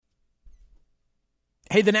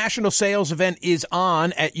Hey, the national sales event is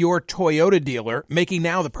on at your Toyota dealer, making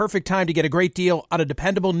now the perfect time to get a great deal on a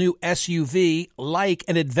dependable new SUV like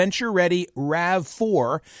an adventure-ready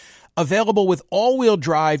RAV4. Available with all-wheel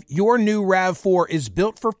drive, your new RAV4 is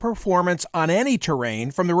built for performance on any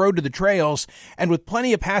terrain, from the road to the trails, and with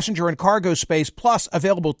plenty of passenger and cargo space, plus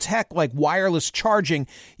available tech like wireless charging,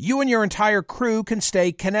 you and your entire crew can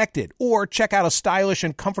stay connected. Or check out a stylish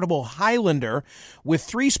and comfortable Highlander with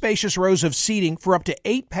 3 spacious rows of seating for up to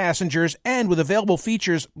 8 passengers and with available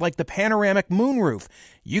features like the panoramic moonroof.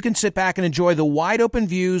 You can sit back and enjoy the wide-open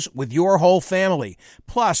views with your whole family.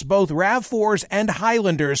 Plus, both RAV4s and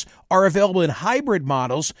Highlanders are available in hybrid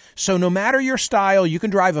models, so no matter your style, you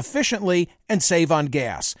can drive efficiently and save on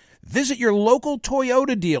gas. Visit your local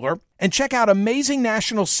Toyota dealer and check out amazing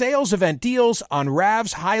national sales event deals on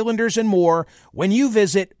RAVs, Highlanders, and more when you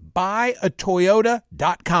visit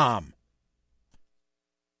buyatoyota.com.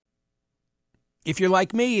 If you're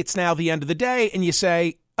like me, it's now the end of the day and you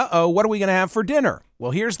say, what are we going to have for dinner?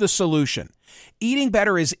 Well, here's the solution. Eating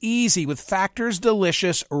better is easy with Factor's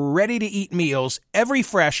delicious, ready-to-eat meals. Every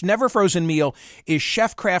fresh, never frozen meal is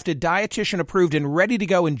chef-crafted, dietitian-approved, and ready to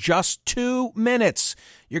go in just 2 minutes.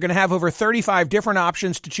 You're going to have over 35 different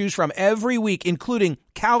options to choose from every week, including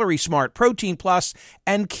Calorie Smart, Protein Plus,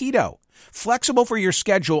 and Keto. Flexible for your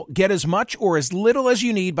schedule, get as much or as little as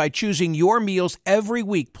you need by choosing your meals every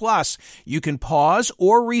week. Plus, you can pause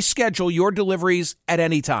or reschedule your deliveries at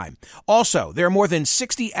any time. Also, there are more than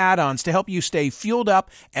 60 add-ons to help you stay fueled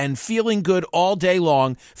up and feeling good all day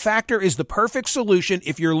long. Factor is the perfect solution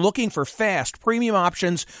if you're looking for fast, premium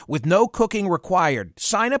options with no cooking required.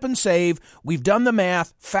 Sign up and save. We've done the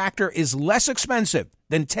math. Factor is less expensive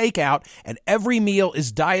than takeout, and every meal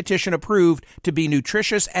is dietitian approved to be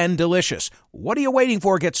nutritious and delicious. What are you waiting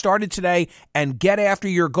for? Get started today and get after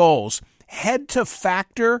your goals. Head to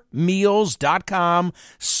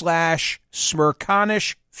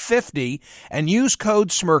factormeals.com/Smerconish50 and use code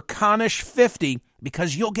Smerconish50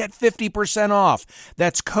 because you'll get 50% off.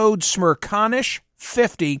 That's code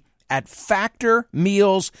Smerconish50 at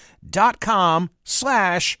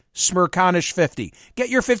factormeals.com/Smerconish50. Get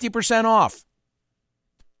your 50% off.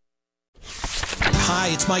 Hi,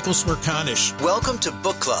 it's Michael Smerconish. Welcome to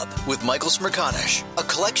Book Club with Michael Smerconish, a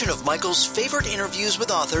collection of Michael's favorite interviews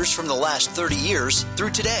with authors from the last 30 years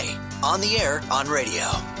through today, on the air, on radio.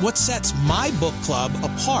 What sets my book club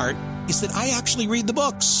apart is that I actually read the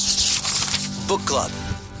books. Book Club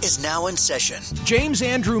is now in session. James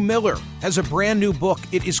Andrew Miller has a brand new book.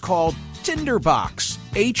 It is called Tinderbox,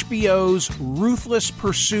 HBO's ruthless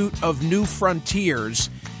pursuit of new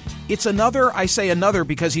frontiers. It's another, I say another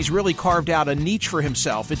because he's really carved out a niche for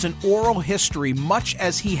himself. It's an oral history, much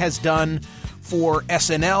as he has done for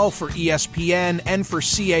SNL, for ESPN, and for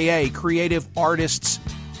CAA, Creative Artists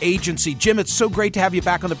Agency. Jim, it's so great to have you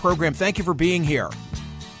back on the program. Thank you for being here.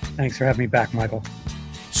 Thanks for having me back, Michael.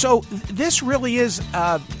 So this really is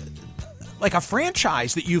like a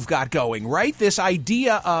franchise that you've got going, right? This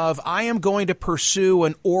idea of I am going to pursue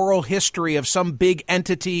an oral history of some big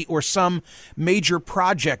entity or some major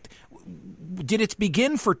project. Did it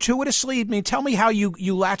begin fortuitously? I mean, tell me how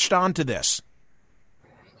you latched onto this.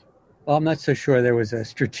 Well, I'm not so sure there was a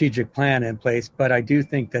strategic plan in place, but I do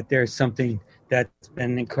think that there's something that's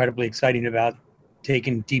been incredibly exciting about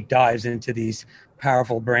taking deep dives into these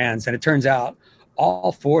powerful brands. And it turns out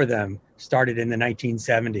all 4 of them started in the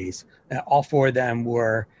 1970s. All 4 of them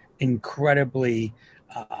were incredibly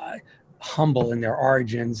humble in their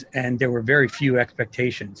origins, and there were very few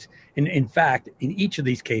expectations. In fact, in each of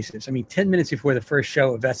these cases, 10 minutes before the first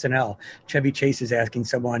show of SNL, Chevy Chase is asking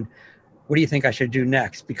someone, what do you think I should do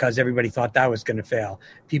next? Because everybody thought that was going to fail.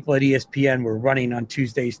 People at ESPN were running on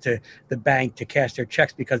Tuesdays to the bank to cash their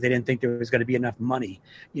checks because they didn't think there was going to be enough money,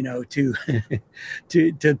 to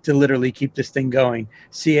literally keep this thing going.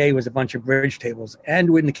 CA was a bunch of bridge tables.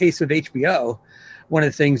 And in the case of HBO, one of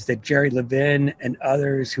the things that Jerry Levin and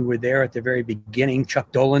others who were there at the very beginning, Chuck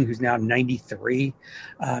Dolan, who's now 93,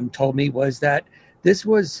 told me was that this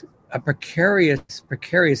was a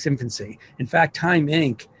precarious infancy. In fact, Time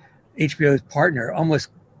Inc., HBO's partner,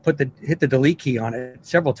 almost hit the delete key on it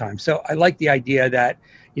several times. So I like the idea that,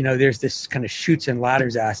 there's this kind of chutes and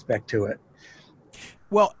ladders aspect to it.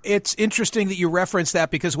 Well, it's interesting that you reference that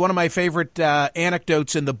because one of my favorite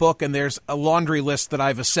anecdotes in the book, and there's a laundry list that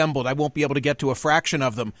I've assembled, I won't be able to get to a fraction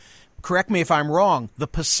of them. Correct me if I'm wrong. The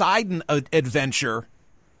Poseidon adventure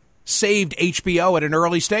saved HBO at an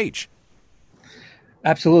early stage.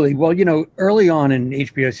 Absolutely. Well, early on in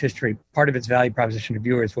HBO's history, part of its value proposition to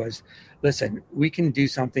viewers was, listen, we can do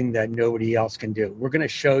something that nobody else can do. We're going to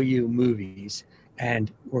show you movies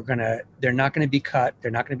and they're not going to be cut.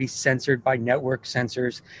 They're not going to be censored by network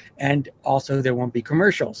censors. And also there won't be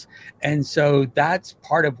commercials. And so that's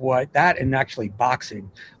part of and actually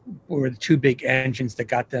boxing were the two big engines that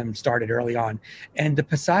got them started early on. And the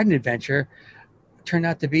Poseidon Adventure turned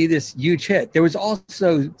out to be this huge hit. There was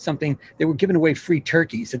also something, they were giving away free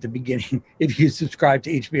turkeys at the beginning if you subscribe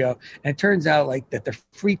to HBO. And it turns out that the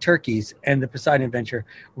free turkeys and the Poseidon Adventure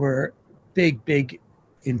were big,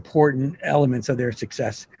 important elements of their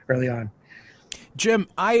success early on. Jim,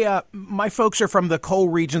 my folks are from the coal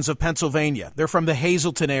regions of Pennsylvania. They're from the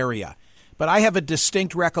Hazleton area. But I have a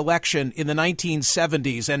distinct recollection in the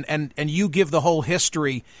 1970s, and you give the whole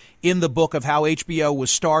history in the book of how HBO was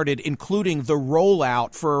started, including the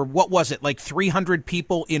rollout for, 300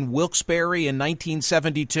 people in Wilkes-Barre in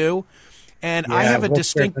 1972. And yeah,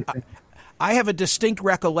 I have a distinct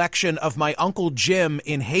recollection of my Uncle Jim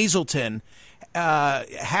in Hazleton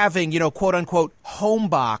having, quote unquote, home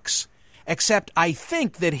box, except I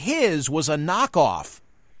think that his was a knockoff.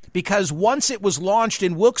 Because once it was launched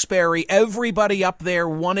in Wilkes-Barre, everybody up there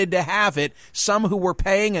wanted to have it, some who were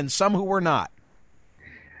paying and some who were not.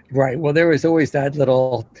 Right. Well, there was always that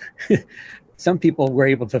little, some people were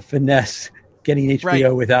able to finesse getting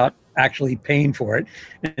HBO without actually paying for it.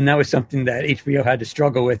 And that was something that HBO had to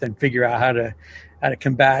struggle with and figure out how to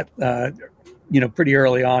combat, pretty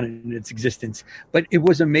early on in its existence. But it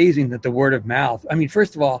was amazing that the word of mouth,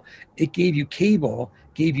 first of all, it gave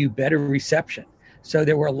you better reception. So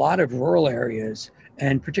there were a lot of rural areas,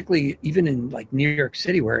 and particularly even in New York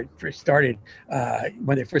City, where it first started,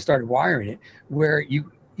 when they first started wiring it, where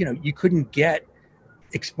you couldn't get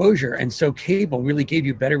exposure, and so cable really gave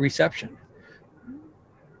you better reception.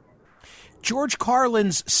 George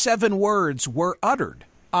Carlin's 7 words were uttered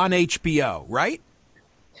on HBO, right?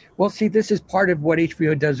 Well, see, this is part of what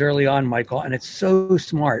HBO does early on, Michael, and it's so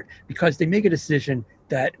smart because they make a decision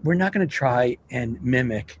that we're not going to try and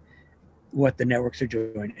mimic what the networks are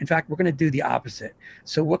doing. In fact, we're going to do the opposite.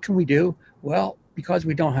 So what can we do? Well, because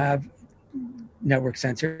we don't have network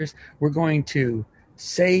censors, we're going to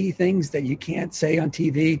say things that you can't say on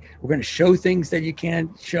TV. We're going to show things that you can't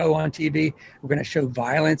show on TV. We're going to show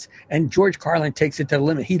violence. And George Carlin takes it to the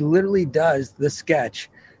limit. He literally does the sketch,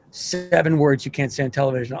 7 words you can't say on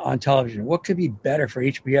television. What could be better for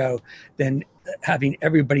HBO than having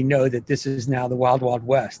everybody know that this is now the Wild Wild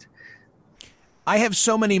West? I have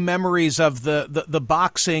so many memories of the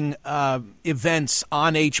boxing events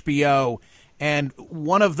on HBO, and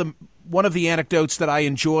one of the anecdotes that I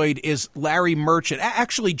enjoyed is Larry Merchant.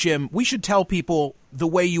 Actually, Jim, we should tell people the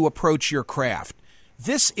way you approach your craft.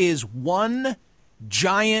 This is one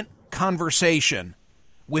giant conversation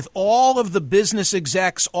with all of the business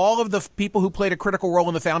execs, all of the people who played a critical role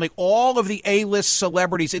in the founding, all of the A-list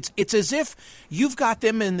celebrities. It's as if you've got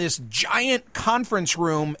them in this giant conference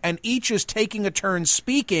room and each is taking a turn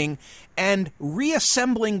speaking and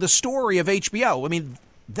reassembling the story of HBO.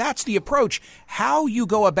 That's the approach. How you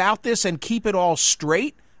go about this and keep it all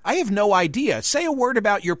straight, I have no idea. Say a word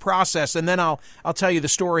about your process, and then I'll tell you the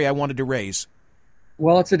story I wanted to raise.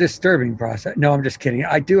 Well, it's a disturbing process. No, I'm just kidding.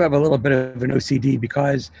 I do have a little bit of an OCD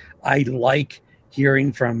because I like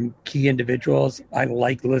hearing from key individuals. I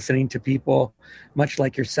like listening to people, much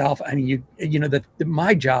like yourself.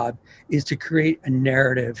 My job is to create a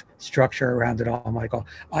narrative structure around it all, Michael.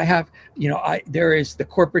 There is the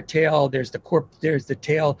corporate tale. There's the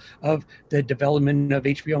tale of the development of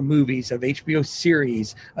HBO movies, of HBO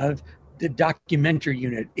series, of the documentary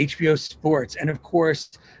unit, HBO Sports, and of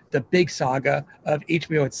course, the big saga of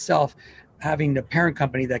HBO itself, having the parent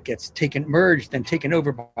company that gets merged, then taken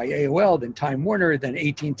over by AOL, then Time Warner, then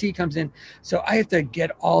AT&T comes in. So I have to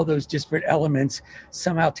get all those disparate elements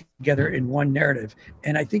somehow together in one narrative.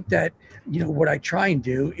 And I think that, what I try and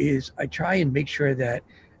do is I try and make sure that,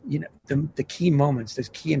 the key moments, those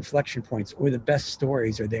key inflection points or the best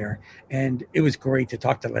stories are there. And it was great to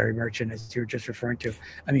talk to Larry Merchant, as you were just referring to.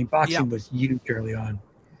 Boxing was huge early on.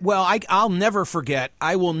 Well, I'll never forget.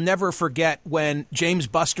 I will never forget when James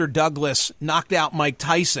Buster Douglas knocked out Mike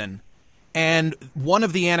Tyson. And one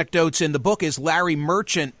of the anecdotes in the book is Larry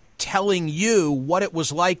Merchant telling you what it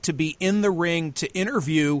was like to be in the ring to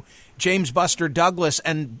interview James Buster Douglas,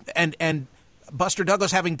 and Buster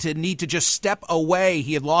Douglas having to need to just step away.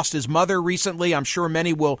 He had lost his mother recently. I'm sure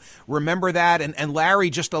many will remember that. And Larry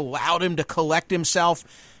just allowed him to collect himself.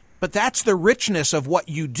 But that's the richness of what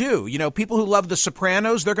you do. People who love The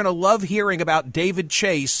Sopranos, they're going to love hearing about David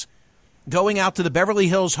Chase going out to the Beverly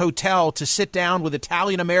Hills Hotel to sit down with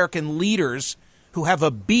Italian-American leaders who have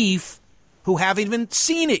a beef, who haven't even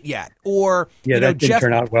seen it yet. Or, that didn't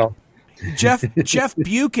turn out well. Jeff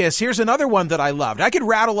Bewkes, here's another one that I loved. I could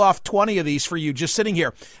rattle off 20 of these for you just sitting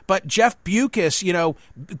here. But Jeff Bewkes,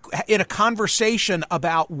 in a conversation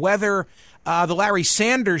about whether the Larry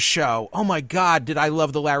Sanders Show, oh my God, did I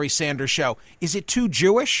love the Larry Sanders Show. Is it too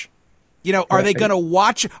Jewish? Are they going to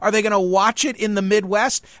watch? Are they going to watch it in the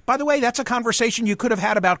Midwest? By the way, that's a conversation you could have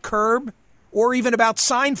had about Curb or even about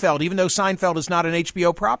Seinfeld, even though Seinfeld is not an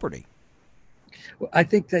HBO property. Well, I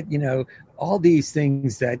think that, all these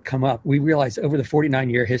things that come up, we realize over the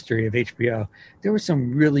 49-year history of HBO, there were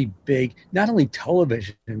some really big, not only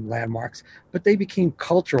television landmarks, but they became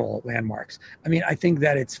cultural landmarks. I mean, I think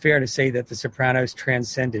that it's fair to say that The Sopranos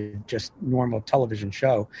transcended just normal television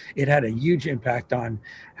show. It had a huge impact on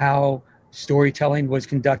how storytelling was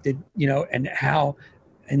conducted,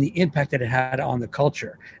 and the impact that it had on the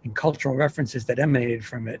culture and cultural references that emanated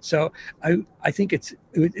from it. So I think it's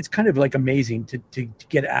kind of like amazing to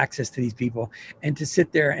get access to these people and to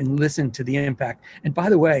sit there and listen to the impact. And by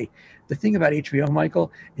the way, the thing about HBO, Michael,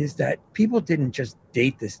 is that people didn't just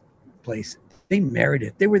date this place. They married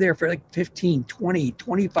it. They were there for like 15, 20,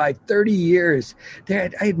 25, 30 years. I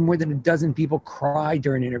had more than a dozen people cry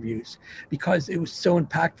during interviews because it was so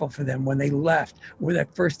impactful for them when they left, or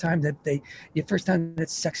that first time that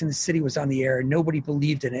Sex and the City was on the air and nobody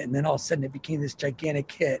believed in it. And then all of a sudden it became this gigantic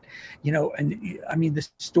hit, and I mean, the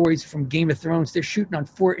stories from Game of Thrones, they're shooting in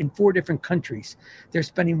four different countries. They're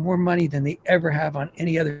spending more money than they ever have on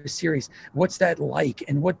any other series. What's that like?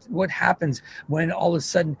 And what happens when all of a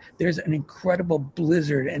sudden there's an incredible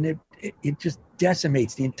blizzard and it just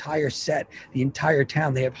decimates the entire set, the entire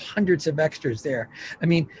town. They have hundreds of extras there. I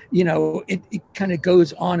mean, it kind of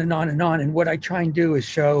goes on and on and on. And what I try and do is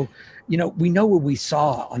show, we know what we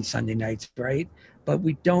saw on Sunday nights, right? But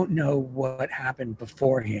we don't know what happened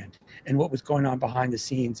beforehand and what was going on behind the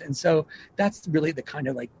scenes. And so that's really the kind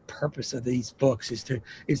of like purpose of these books is to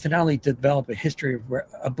not only develop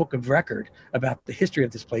a book of record about the history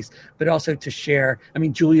of this place, but also to share. I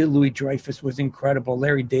mean, Julia Louis-Dreyfus was incredible.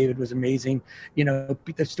 Larry David was amazing. The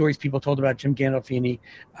stories people told about Jim Gandolfini,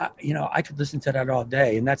 I could listen to that all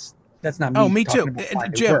day. And that's not me. Oh, me too.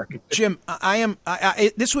 Jim,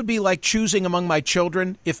 this would be like choosing among my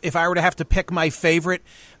children if I were to have to pick my favorite.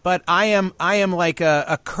 But I am like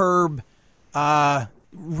a Curb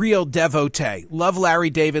real devotee. Love Larry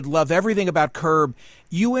David. Love everything about Curb.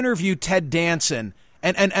 You interviewed Ted Danson.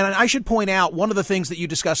 And I should point out, one of the things that you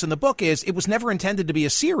discuss in the book is it was never intended to be a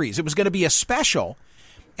series. It was going to be a special.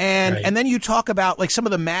 And then you talk about like some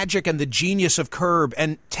of the magic and the genius of Curb.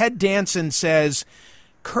 And Ted Danson says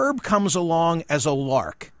Curb comes along as a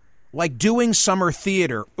lark, like doing summer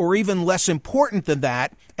theater, or even less important than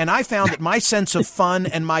that. And I found that my sense of fun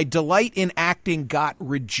and my delight in acting got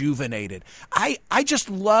rejuvenated. I just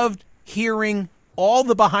loved hearing all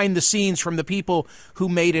the behind the scenes from the people who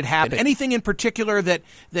made it happen. Anything in particular that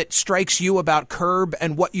strikes you about Curb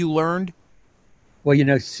and what you learned? Well,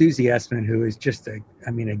 Susie Essman, who is just a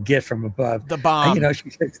gift from above. The bomb.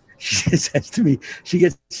 She says to me, she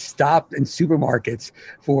gets stopped in supermarkets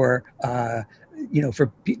for,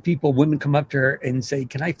 people, women come up to her and say,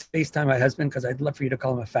 "Can I FaceTime my husband? Because I'd love for you to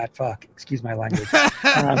call him a fat fuck." Excuse my language.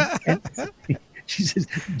 And she says,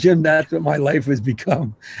 "Jim, that's what my life has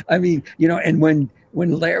become." I mean, and when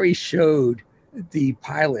Larry showed the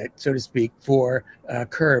pilot, so to speak, for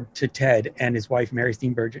Curb to Ted and his wife, Mary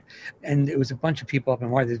Steenburgen, and it was a bunch of people up in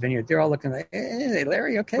Martha's Vineyard. They're all looking like, "Hey,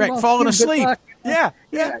 Larry, okay, right, falling asleep." Yeah.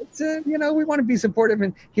 It's, we want to be supportive,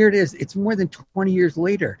 and here it is. It's more than 20 years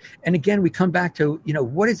later, and again, we come back to,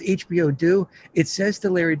 what does HBO do? It says to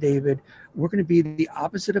Larry David, "We're going to be the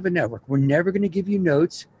opposite of a network. We're never going to give you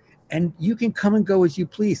notes, and you can come and go as you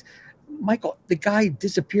please." Michael, the guy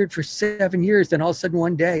disappeared for 7 years. Then all of a sudden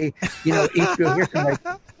one day, HBO hears him like,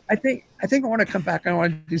 I think I want to come back. I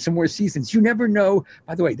want to do some more seasons. You never know.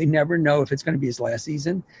 By the way, they never know if it's going to be his last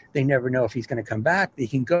season. They never know if he's going to come back. They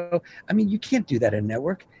can go. I mean, you can't do that in a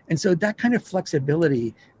network. And so that kind of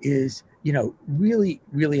flexibility is, really,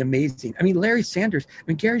 really amazing. I mean, Larry Sanders,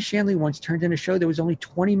 Gary Shandling once turned in a show that was only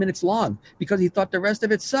 20 minutes long because he thought the rest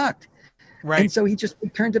of it sucked. Right. And so he just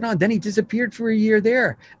turned it on. Then he disappeared for a year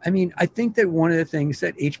there. I mean, I think that one of the things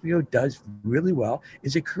that HBO does really well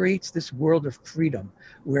is it creates this world of freedom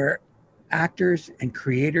where actors and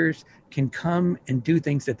creators can come and do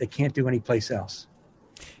things that they can't do anyplace else.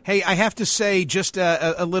 Hey, I have to say just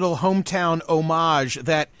a little hometown homage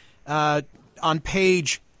that on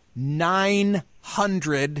page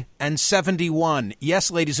 971.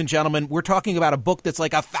 Yes, ladies and gentlemen, we're talking about a book that's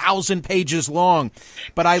like 1,000 pages long.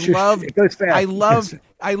 But I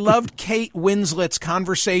loved Kate Winslet's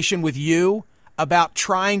conversation with you about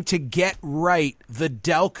trying to get right the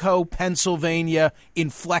Delco, Pennsylvania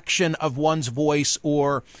inflection of one's voice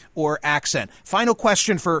or accent. Final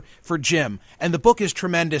question for Jim. And the book is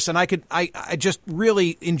tremendous, and I just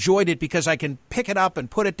really enjoyed it because I can pick it up and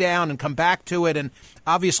put it down and come back to it, and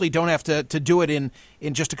obviously don't have to do it in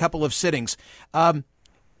just a couple of sittings.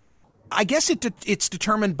 I guess it's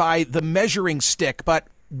determined by the measuring stick, but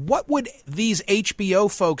what would these HBO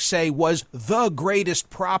folks say was the greatest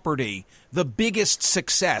property, the biggest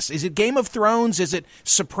success? Is it Game of Thrones? Is it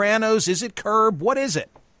Sopranos? Is it Curb? What is it?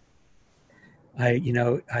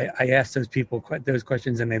 I ask those people those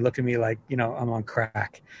questions, and they look at me like, I'm on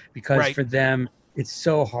crack, because for them, it's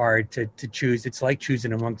so hard to choose. It's like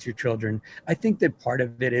choosing amongst your children. I think that part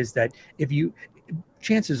of it is that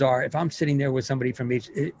chances are, if I'm sitting there with somebody from at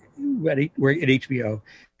HBO,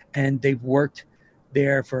 and they've worked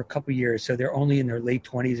there for a couple of years, so they're only in their late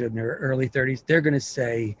 20s or in their early 30s, they're going to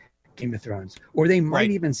say Game of Thrones, or they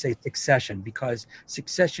might even say Succession, because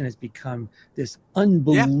Succession has become this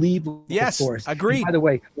unbelievable force. Agreed. And by the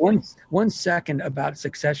way, one second about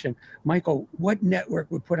Succession, Michael, what network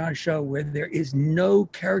would put on a show where there is no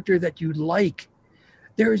character that you like?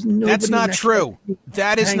 There is no. That's not true.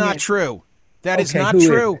 That is not true. That is not true.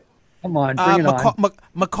 True. Come on, bring it on.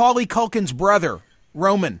 Macaulay Culkin's brother,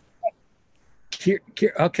 Roman.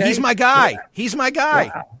 Okay, he's my guy. He's my guy.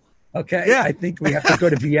 Wow. Okay, yeah. I think we have to go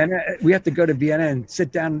to Vienna. We have to go to Vienna and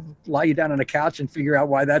sit down, lie you down on a couch, and figure out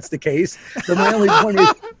why that's the case. But my only point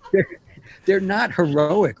is, they're not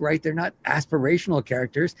heroic, right? They're not aspirational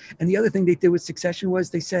characters. And the other thing they did with Succession was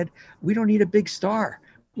they said, we don't need a big star.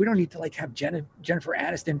 We don't need to have Jennifer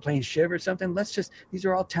Aniston playing Shiv or something. These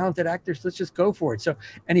are all talented actors. Let's just go for it. So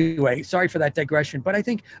anyway, sorry for that digression. But I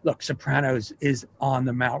think, look, Sopranos is on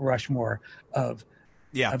the Mount Rushmore of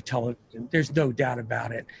television. There's no doubt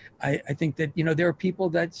about it. I think that, there are people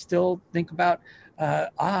that still think about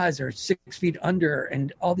Oz or 6 Feet Under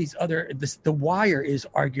and all these other, The Wire is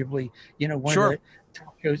arguably, one of the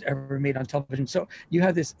top shows ever made on television. So you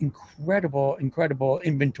have this incredible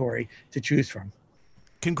inventory to choose from.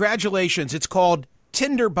 Congratulations. It's called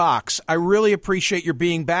Tinderbox. I really appreciate your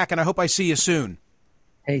being back, and I hope I see you soon.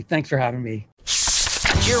 Hey, thanks for having me.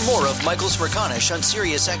 Hear more of Michael Smerconish on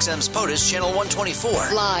SiriusXM's POTUS Channel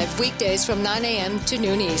 124. Live weekdays from 9 a.m. to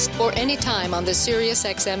noon East, or anytime on the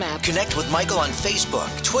SiriusXM app. Connect with Michael on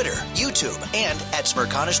Facebook, Twitter, YouTube, and at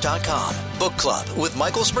Smerconish.com. Book Club with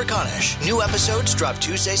Michael Smerconish. New episodes drop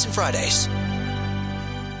Tuesdays and Fridays.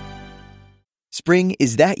 Spring,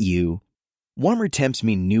 is that you? Warmer temps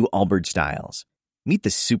mean new Allbirds styles. Meet the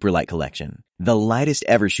Superlight Collection, the lightest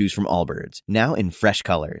ever shoes from Allbirds, now in fresh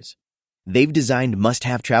colors. They've designed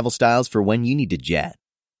must-have travel styles for when you need to jet.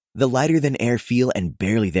 The lighter-than-air feel and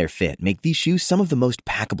barely-there fit make these shoes some of the most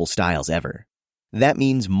packable styles ever. That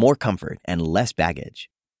means more comfort and less baggage.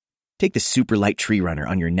 Take the Superlight Tree Runner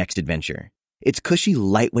on your next adventure. Its cushy,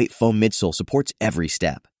 lightweight foam midsole supports every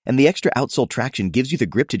step, and the extra outsole traction gives you the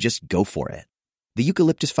grip to just go for it. The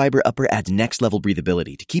eucalyptus fiber upper adds next-level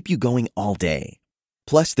breathability to keep you going all day.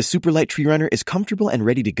 Plus, the Superlight Tree Runner is comfortable and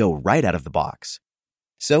ready to go right out of the box.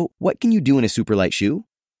 So, what can you do in a Superlight shoe?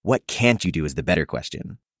 What can't you do is the better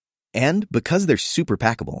question. And because they're super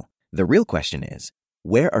packable, the real question is,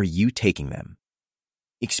 where are you taking them?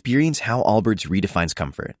 Experience how Allbirds redefines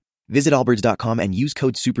comfort. Visit allbirds.com and use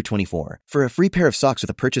code SUPER24 for a free pair of socks with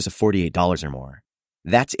a purchase of $48 or more.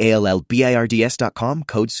 That's ALLBIRDS.com,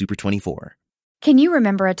 code SUPER24. Can you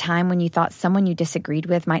remember a time when you thought someone you disagreed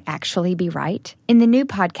with might actually be right? In the new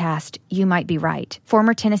podcast, You Might Be Right,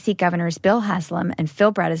 former Tennessee Governors Bill Haslam and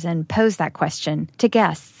Phil Bredesen pose that question to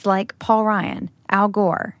guests like Paul Ryan, Al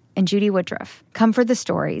Gore, and Judy Woodruff. Come for the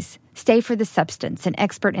stories, stay for the substance and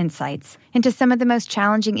expert insights into some of the most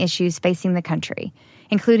challenging issues facing the country,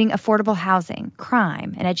 including affordable housing,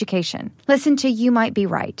 crime, and education. Listen to You Might Be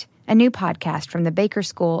Right, a new podcast from the Baker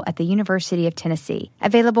School at the University of Tennessee,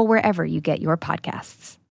 available wherever you get your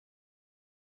podcasts.